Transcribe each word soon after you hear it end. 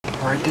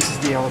Alright, this is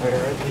the elevator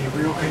at the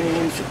Real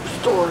Canadian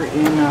Superstore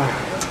in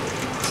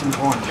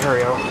Simcoe,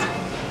 Ontario.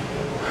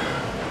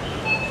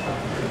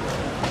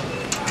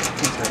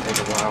 It's gonna take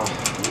a while.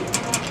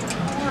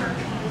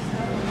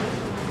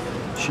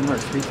 Schindler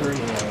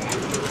 330A.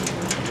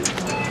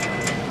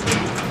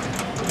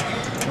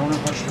 I don't know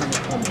if I should turn the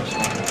phone this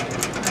way.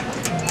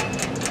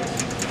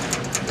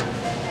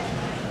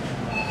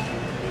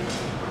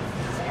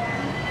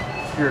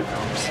 Here it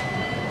comes.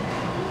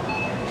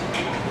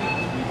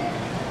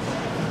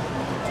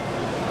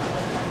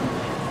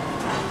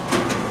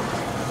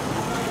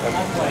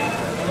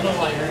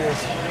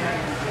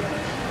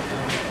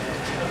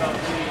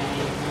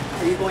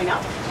 Are you going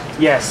up?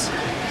 Yes.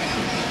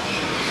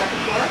 Second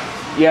floor?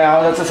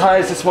 Yeah, that's as high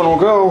as this one will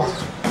go.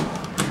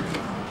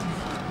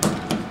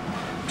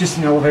 Just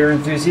an elevator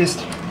enthusiast.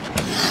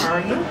 Are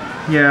you?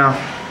 Yeah.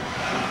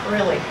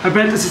 Really? I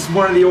bet this is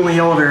one of the only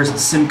elevators in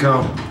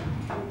Simcoe.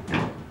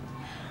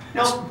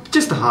 No.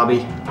 Just a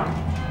hobby.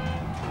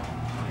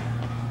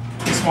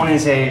 This one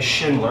is a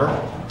Schindler.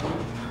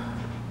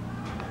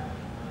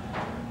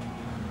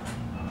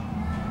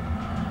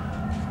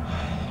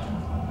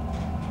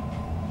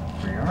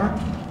 Here you are.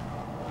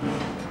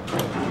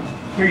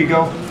 Here you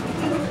go.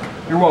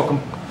 You're welcome.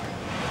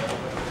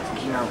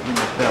 Get out, ring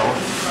the bell.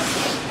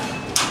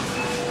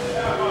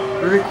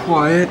 Very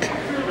quiet.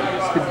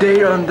 The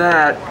date on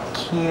that,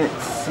 can't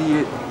see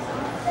it.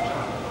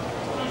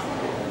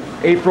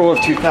 April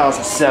of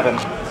 2007.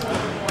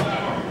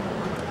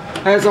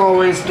 As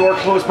always, door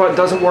close button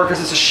doesn't work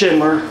because it's a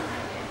Schindler.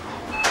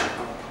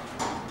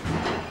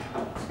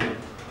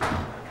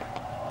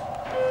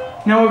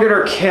 Now we'll get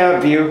our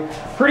cab view.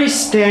 Pretty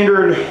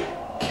standard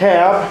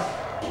cab.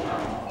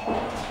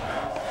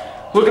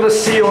 Look at the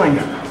ceiling.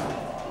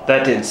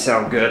 That didn't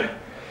sound good.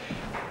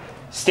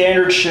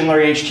 Standard Schindler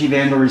HT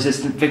vandal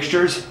resistant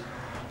fixtures.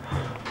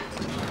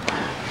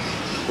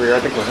 Rear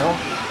at the grill.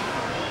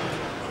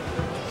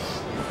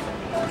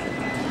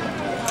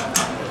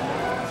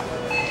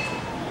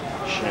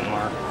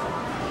 Schindler.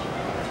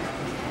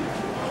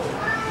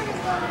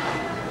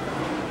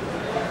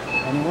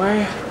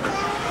 Anyway,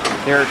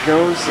 there it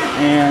goes,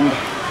 and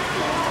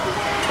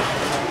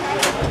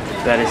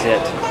that is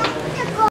it.